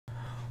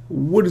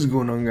What is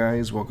going on,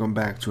 guys? Welcome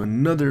back to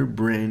another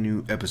brand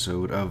new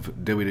episode of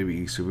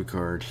WWE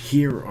Supercard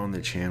here on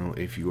the channel.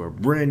 If you are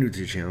brand new to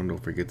the channel,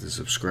 don't forget to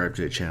subscribe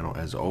to the channel.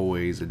 As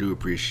always, I do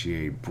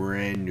appreciate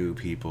brand new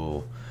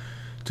people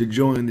to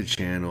join the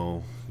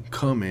channel.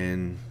 Come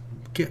in,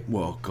 get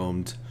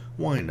welcomed,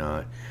 why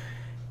not?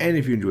 And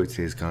if you enjoyed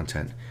today's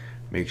content,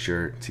 make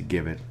sure to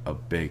give it a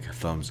big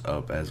thumbs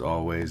up. As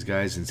always,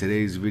 guys, in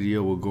today's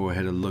video we'll go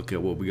ahead and look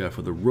at what we got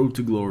for the Road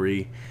to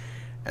Glory.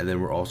 And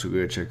then we're also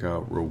going to check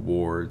out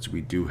rewards.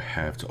 We do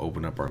have to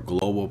open up our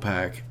global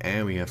pack,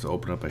 and we have to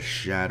open up a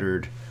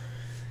shattered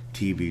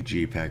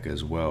TBG pack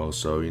as well.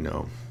 So, you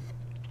know,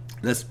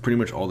 that's pretty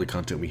much all the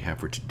content we have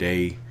for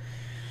today.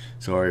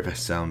 Sorry if I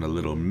sound a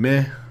little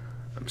meh.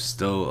 I'm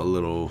still a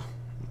little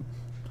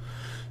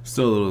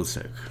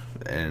sick,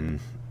 and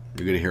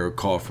you're going to hear a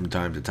cough from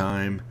time to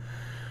time.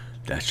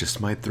 That's just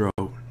my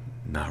throat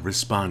not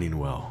responding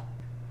well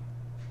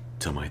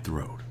to my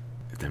throat.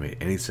 If that made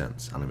any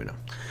sense, I don't even know.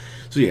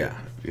 So yeah,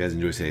 if you guys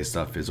enjoy today's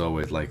stuff, as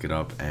always, like it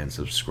up and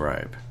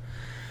subscribe.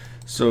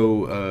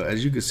 So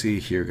as you can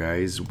see here,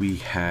 guys, we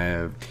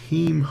have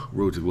Team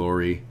Road to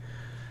Glory.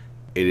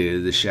 It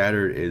is the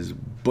Shattered is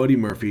Buddy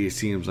Murphy. It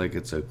seems like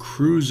it's a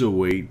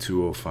Cruiserweight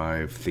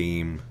 205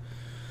 theme.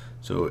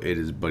 So it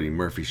is Buddy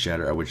Murphy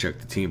Shattered. I would check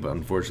the team, but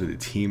unfortunately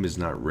the team is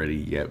not ready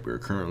yet. We're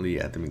currently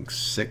at the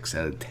 6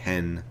 out of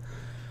 10.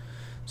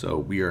 So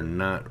we are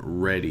not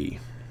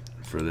ready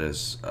for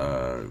this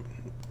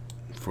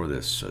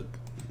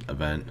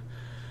event.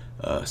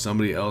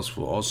 Somebody else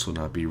will also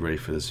not be ready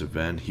for this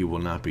event. He will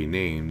not be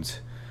named,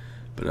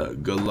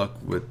 but good luck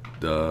with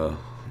that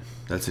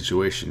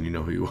situation. You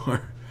know who you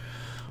are.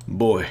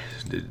 Boy,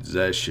 did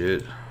that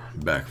shit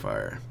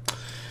backfire.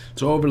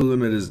 So Over the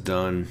Limit is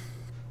done.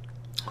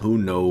 Who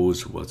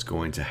knows what's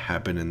going to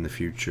happen in the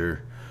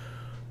future?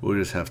 We'll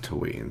just have to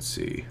wait and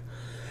see.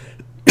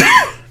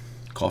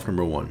 Cough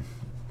number 1.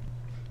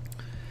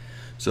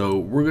 So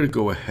we're gonna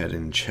go ahead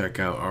and check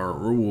out our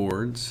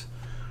rewards.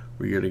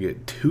 We're going to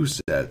get 2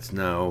 sets.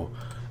 Now,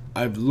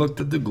 I've looked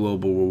at the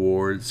global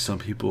rewards. Some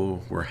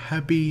people were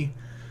happy.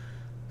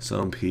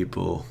 Some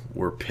people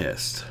were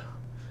pissed.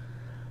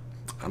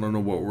 I don't know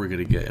what we're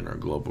going to get in our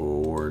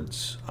global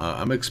rewards.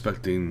 I'm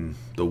expecting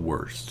the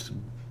worst.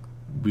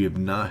 We have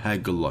not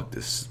had good luck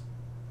this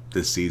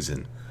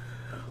season.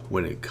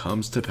 When it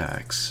comes to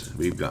packs,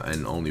 we've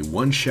gotten only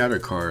 1 shatter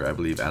card, I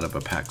believe, out of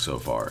a pack so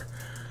far.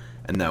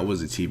 And that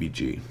was a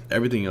TBG.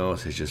 Everything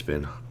else has just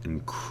been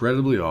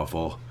incredibly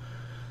awful.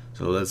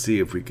 So let's see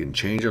if we can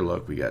change our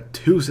luck. We got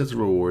 2 sets of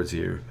rewards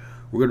here.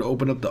 We're going to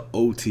open up the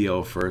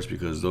OTL first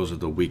because those are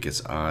the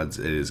weakest odds.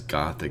 It is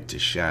Gothic to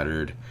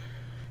Shattered.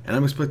 And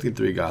I'm expecting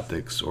 3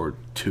 Gothics or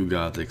 2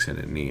 Gothics and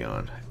a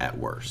Neon at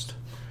worst.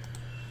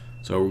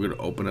 So we're going to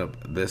open up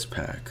this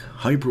pack.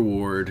 Hype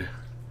reward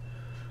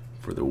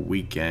for the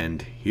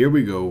weekend. Here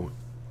we go.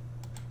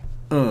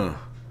 2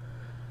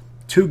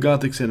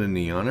 Gothics and a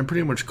Neon. I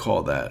pretty much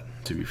call that,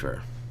 to be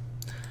fair.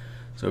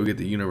 So we get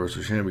the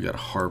Universal Champ, we got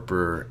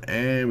Harper,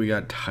 and we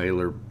got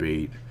Tyler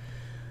Bate.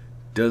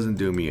 Doesn't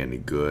do me any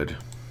good.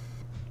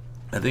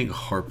 I think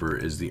Harper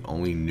is the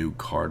only new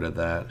card of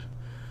that.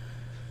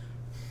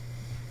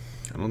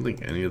 I don't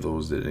think any of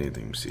those did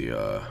anything. See,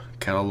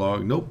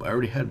 Catalog, nope, I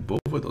already had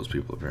both of those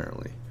people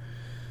apparently.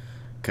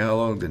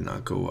 Catalog did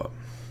not go up.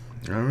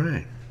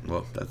 Alright,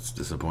 well, that's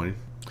disappointing.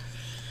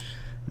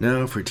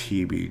 Now for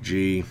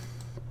TBG,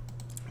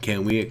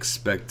 can we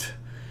expect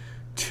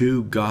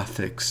 2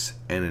 Gothics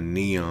and a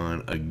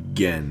Neon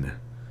again?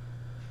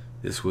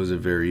 This was a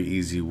very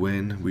easy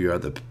win. We are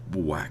the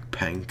Whack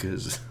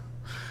Pankas.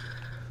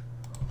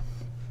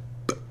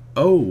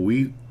 Oh,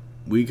 we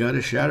got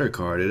a shatter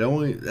card.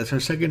 That's our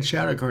 2nd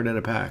shatter card in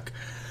a pack.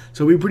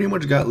 So we pretty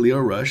much got Leo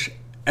Rush.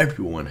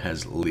 Everyone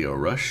has Leo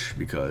Rush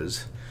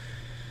because,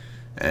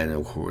 and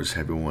of course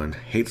everyone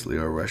hates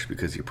Leo Rush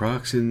because he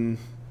procs in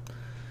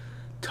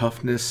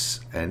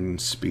toughness and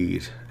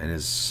speed, and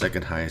his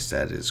 2nd highest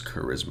stat is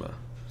charisma.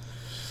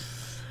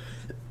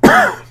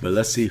 But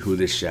let's see who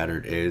this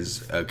Shattered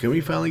is. Can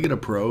we finally get a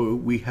pro?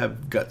 We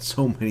have got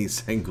so many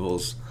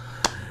singles.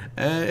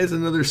 And it's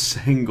another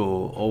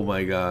single. Oh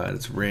my god,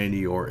 it's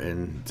Randy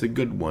Orton. It's a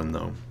good one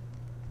though,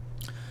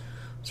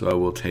 so I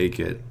will take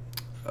it.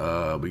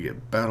 We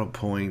get battle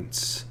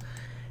points,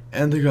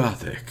 and the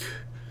Gothic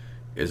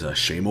is a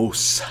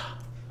Sheamus.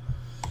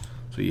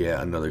 So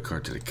yeah, another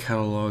card to the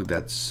catalog.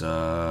 That's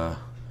the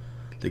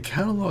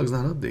catalog's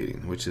not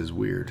updating, which is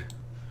weird.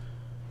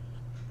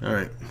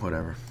 Alright,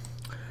 whatever.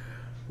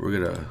 We're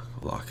gonna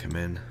lock him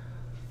in.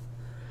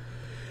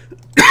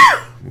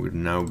 We're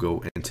gonna now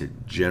go into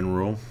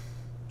general.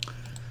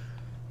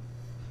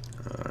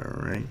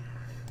 Alright.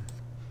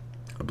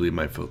 I believe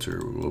my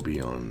filter will be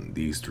on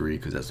these 3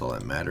 because that's all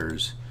that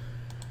matters.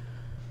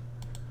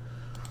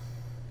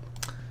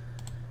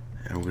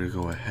 And we're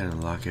gonna go ahead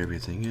and lock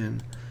everything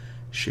in.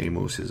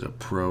 Sheamus is a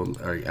pro.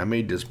 Alright, I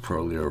made this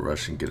pro Leo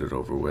Rush and get it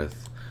over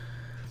with.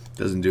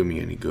 Doesn't do me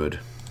any good.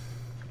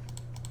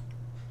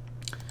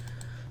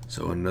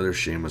 So another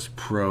Sheamus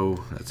Pro.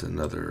 That's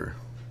another.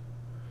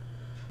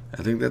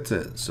 I think that's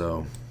it.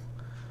 So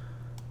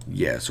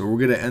yeah, so we're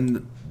gonna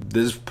end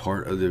this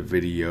part of the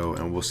video,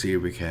 and we'll see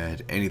if we can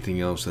add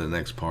anything else to the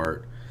next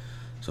part.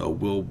 So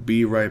we'll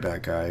be right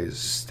back, guys.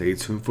 Stay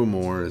tuned for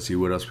more to see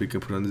what else we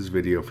can put on this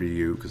video for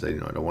you, because I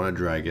don't want to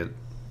drag it.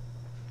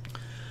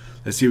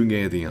 Let's see if we can get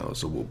anything else.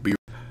 So we'll be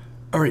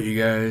alright, you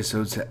guys.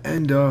 So to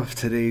end off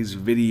today's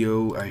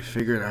video, I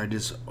figured I'd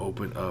just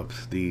open up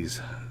these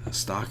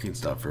stocking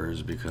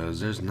stuffers, because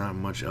there's not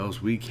much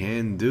else we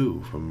can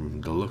do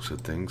from the looks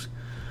of things.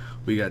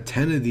 We got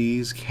 10 of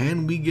these.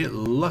 Can we get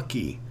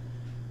lucky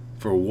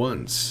for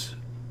once?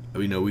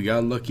 We know we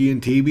got lucky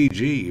in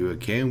TBG, but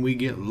can we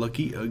get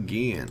lucky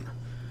again?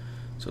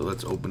 So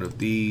let's open up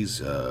these.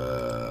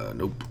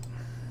 Nope.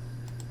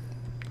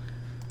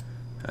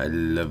 I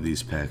love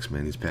these packs,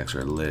 man. These packs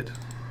are lit.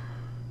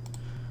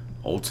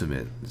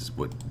 Ultimate is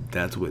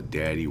that's what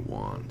Daddy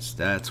wants.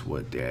 That's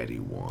what Daddy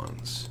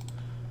wants.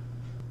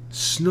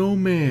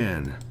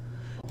 Snowman.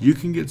 You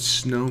can get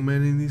snowmen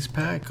in these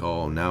packs.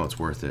 Oh, now it's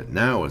worth it.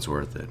 Now it's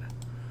worth it.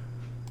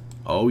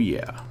 Oh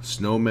yeah,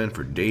 snowmen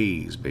for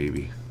days,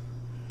 baby.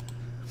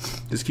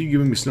 Just keep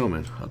giving me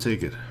snowmen. I'll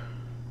take it.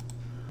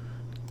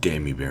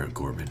 Damn you, Baron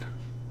Corbin.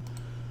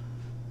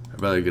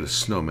 I'd rather get a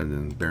snowman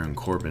than Baron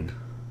Corbin.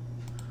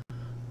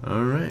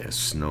 Alright, a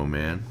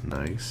snowman.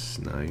 Nice,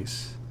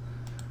 nice.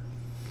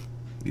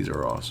 These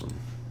are awesome.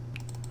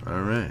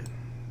 Alright.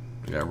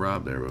 I got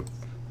robbed there.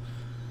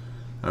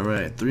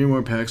 Alright, 3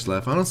 more packs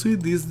left. Honestly,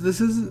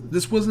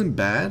 this wasn't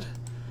bad.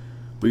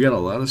 We got a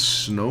lot of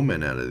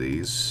snowmen out of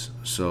these,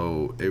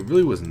 so it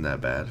really wasn't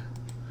that bad.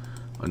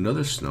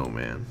 Another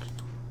snowman.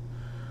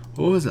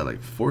 What was that,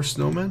 like 4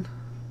 snowmen?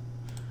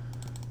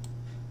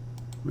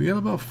 We got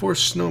about 4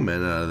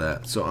 snowmen out of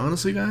that. So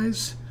honestly,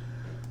 guys,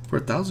 for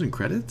 1,000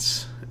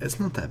 credits, it's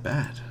not that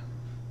bad.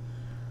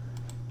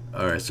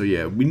 Alright, so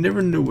yeah, we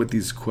never knew what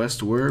these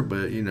quests were,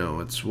 but you know,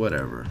 it's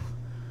whatever.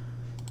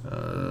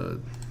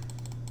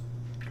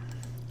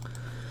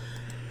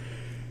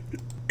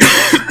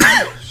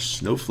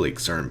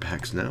 Snowflakes are in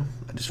packs now.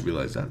 I just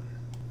realized that.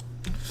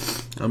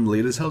 I'm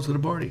late as hell to the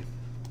party.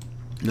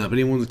 Now, if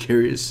anyone's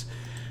curious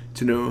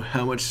to know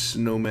how much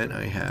snowmen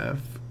I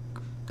have,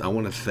 I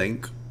want to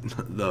thank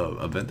the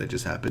event that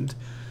just happened.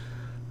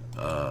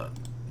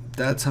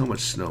 That's how much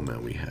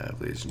snowmen we have,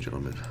 ladies and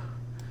gentlemen.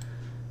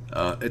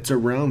 It's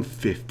around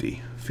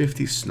 50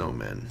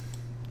 snowmen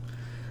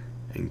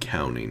and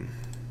counting.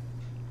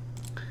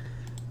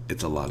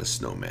 It's a lot of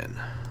snowmen.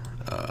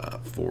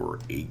 4,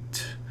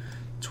 8,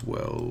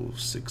 12,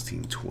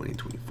 16, 20,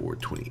 24,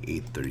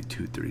 28,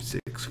 32,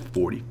 36,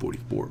 40,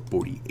 44,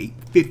 48,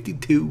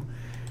 52,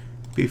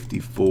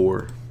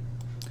 54,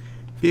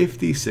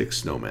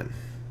 56 snowmen.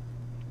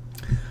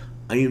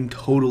 I am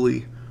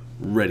totally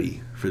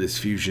ready for this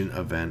fusion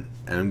event,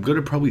 and I'm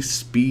gonna probably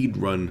speed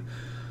run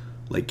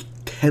like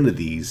 10 of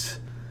these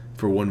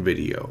for one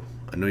video.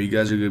 I know you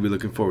guys are gonna be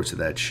looking forward to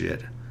that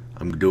shit.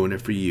 I'm doing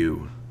it for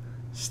you.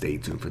 Stay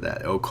tuned for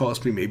that. It'll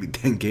cost me maybe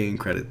 10k in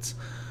credits,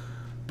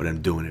 but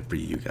I'm doing it for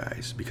you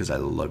guys because I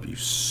love you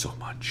so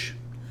much.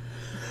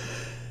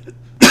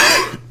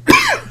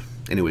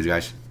 Anyways,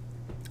 guys,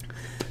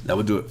 that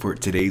would do it for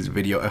today's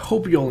video. I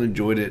hope you all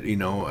enjoyed it. You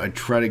know, I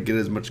try to get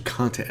as much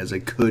content as I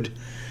could,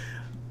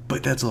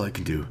 but that's all I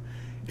can do.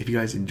 If you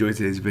guys enjoyed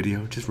today's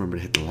video, just remember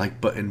to hit the like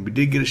button. We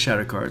did get a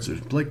Shatter card, so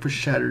like for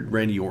Shattered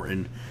Randy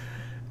Orton.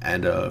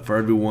 And for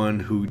everyone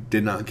who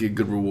did not get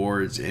good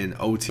rewards in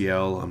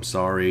OTL, I'm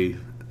sorry.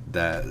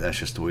 That's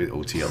just the way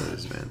OTL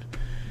is, man.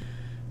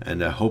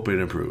 And I hope it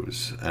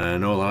improves. And I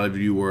know a lot of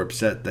you were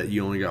upset that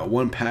you only got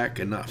 1 pack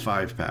and not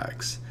 5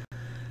 packs.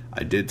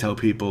 I did tell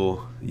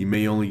people you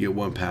may only get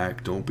 1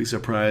 pack. Don't be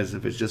surprised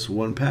if it's just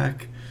 1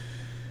 pack.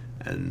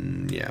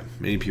 And yeah,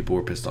 many people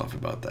were pissed off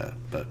about that.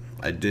 But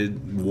I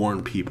did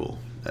warn people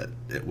that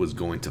it was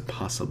going to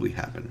possibly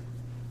happen.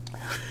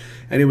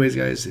 Anyways,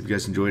 guys, if you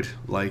guys enjoyed,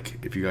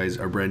 like. If you guys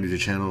are brand new to the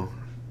channel,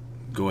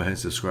 go ahead and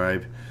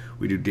subscribe.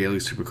 We do daily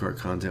Supercard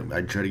content.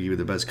 I try to give you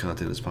the best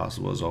content as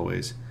possible, as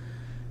always,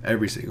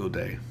 every single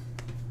day.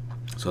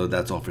 So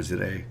that's all for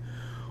today.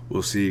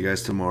 We'll see you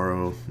guys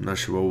tomorrow. Not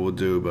sure what we'll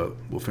do, but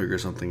we'll figure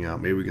something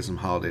out. Maybe we get some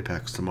holiday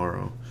packs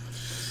tomorrow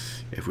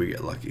if we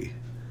get lucky.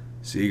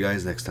 See you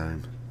guys next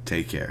time.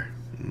 Take care.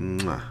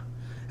 Mwah.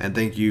 And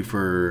thank you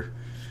for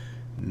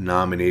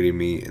nominating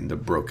me in the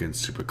Broken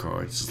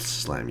Supercard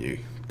Slam You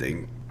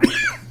thing.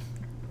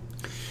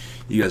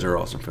 You guys are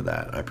awesome for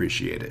that. I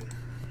appreciate it.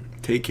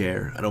 Take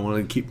care. I don't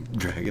want to keep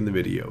dragging the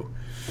video.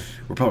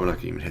 We're probably not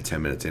going to even hit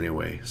 10 minutes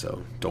anyway,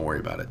 so don't worry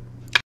about it.